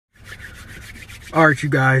Alright you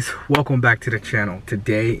guys, welcome back to the channel.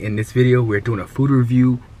 Today in this video we're doing a food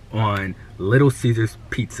review on Little Caesars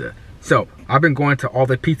Pizza. So I've been going to all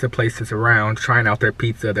the pizza places around, trying out their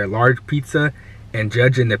pizza, their large pizza, and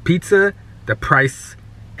judging the pizza, the price,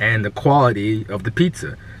 and the quality of the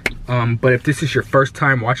pizza. But if this is your first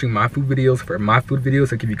time watching my food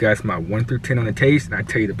videos, I give you guys my 1 through 10 on the taste and I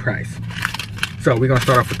tell you the price. So we're gonna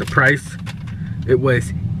start off with the price. It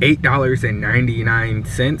was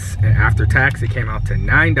 $8.99, and after tax it came out to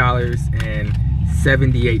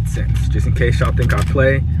 $9.78. Just in case y'all think I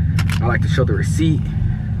play, I like to show the receipt,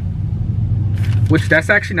 which that's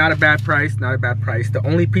actually not a bad price. The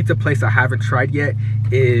only pizza place I haven't tried yet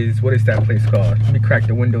is, what is that place called? Let me crack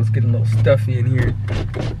the windows, getting a little stuffy in here.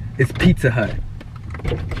 It's Pizza Hut.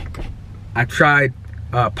 I tried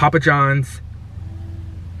Papa John's,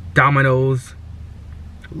 Domino's,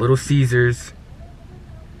 Little Caesars.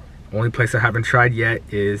 Only place I haven't tried yet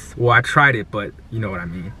is, well, I tried it, but you know what I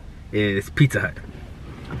mean, is Pizza Hut.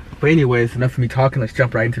 But anyways, enough of me talking, let's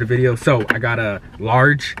jump right into the video. So I got a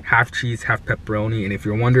large, half cheese, half pepperoni, and if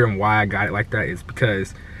you're wondering why I got it like that, it's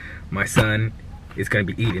because my son is gonna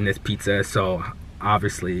be eating this pizza, so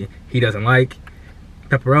obviously he doesn't like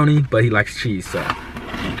pepperoni, but he likes cheese, so.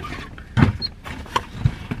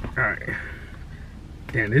 All right.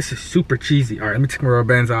 Damn, this is super cheesy. All right, let me take my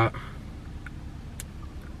rubber bands out.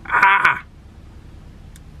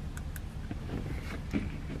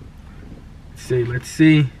 Let's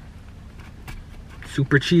see.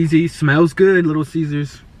 Super cheesy, smells good, Little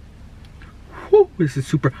Caesars. Whew, this is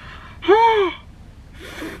super.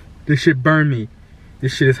 This shit burned me.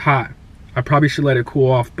 This shit is hot. I probably should let it cool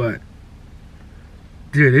off, but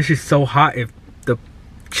dude, this is so hot. If the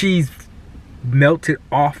cheese melted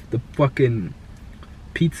off the fucking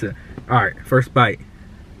pizza. All right, first bite.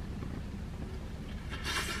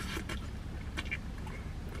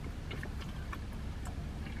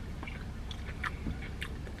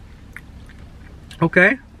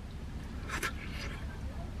 Okay.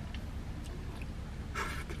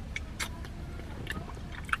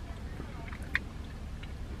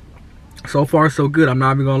 So far so good. I'm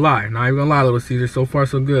not even gonna lie. Little Caesar. So far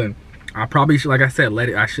so good. I probably should, like I said,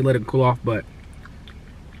 I should let it cool off, but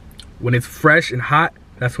when it's fresh and hot,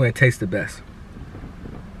 that's when it tastes the best.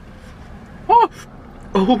 Oh,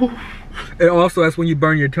 oh. And also that's when you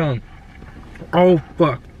burn your tongue. Oh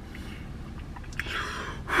fuck.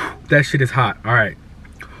 That shit is hot. All right.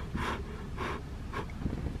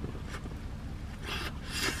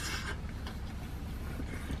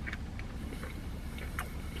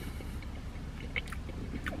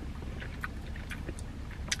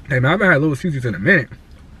 Hey man, I haven't had Little Caesars in a minute.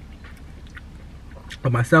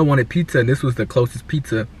 But my son wanted pizza, and this was the closest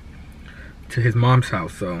pizza to his mom's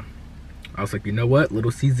house. So I was like, you know what?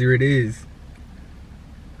 Little Caesar it is.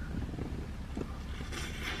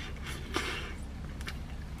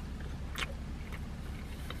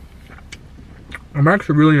 I'm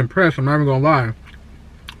actually really impressed, I'm not even gonna lie.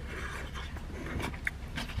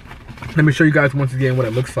 Let me show you guys once again what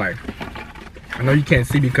it looks like. I know you can't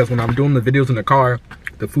see because when I'm doing the videos in the car,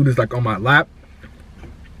 the food is like on my lap.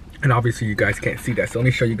 And obviously you guys can't see that. So let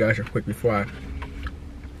me show you guys real quick before I...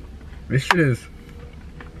 This shit is...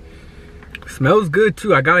 Smells good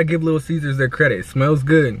too. I gotta give Little Caesars their credit. It smells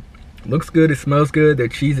good. Looks good, it smells good. Their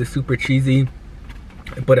cheese is super cheesy.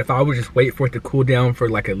 But if I would just wait for it to cool down for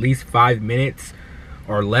like at least 5 minutes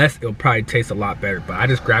or less, it'll probably taste a lot better. But I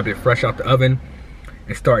just grabbed it fresh out the oven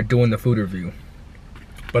and started doing the food review.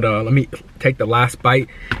 But let me take the last bite,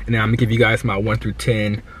 and then I'm gonna give you guys my 1 through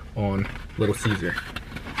 10 on Little Caesar.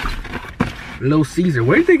 Little Caesar,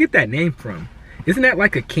 where did they get that name from? Isn't that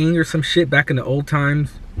like a king or some shit back in the old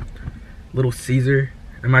times? Little Caesar.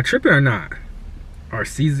 Am I tripping or not? Or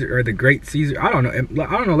Caesar, or the Great Caesar? I don't know.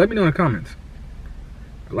 Let me know in the comments.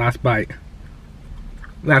 Last bite.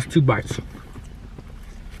 Last 2 bites.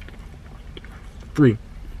 3.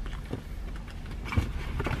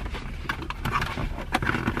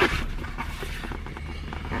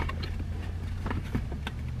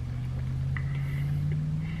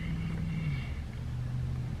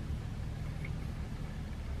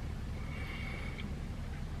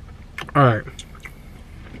 All right.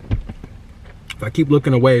 If I keep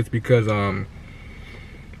looking away, it's because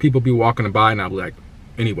people be walking by, and I'll be like,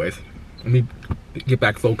 anyways, let me get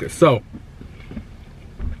back focused. So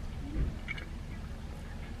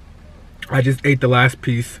I just ate the last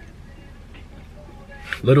piece.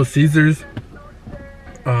 Little Caesars.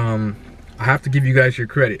 I have to give you guys your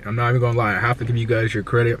credit. I'm not even gonna lie. I have to give you guys your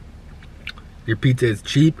credit. Your pizza is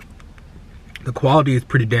cheap. The quality is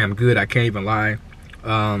pretty damn good. I can't even lie.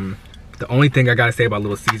 The only thing I gotta say about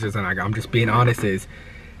Little Caesars, and I'm just being honest, is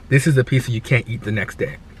This is a pizza you can't eat the next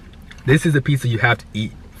day. This is a pizza you have to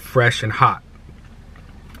eat fresh and hot.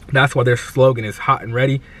 That's why their slogan is hot and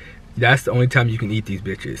ready. That's the only time you can eat these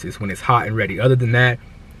bitches, is when it's hot and ready. Other than that,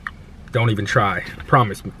 don't even try. I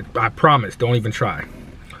promise, don't even try.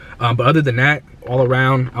 But other than that, all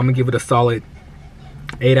around, I'm gonna give it a solid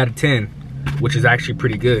 8 out of 10, which is actually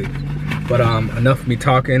pretty good. But enough of me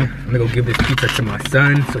talking. I'm gonna go give this pizza to my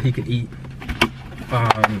son so he can eat.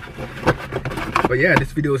 But yeah,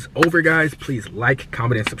 this video is over, guys. Please like,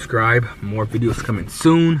 comment, and subscribe. More videos coming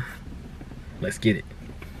soon. Let's get it.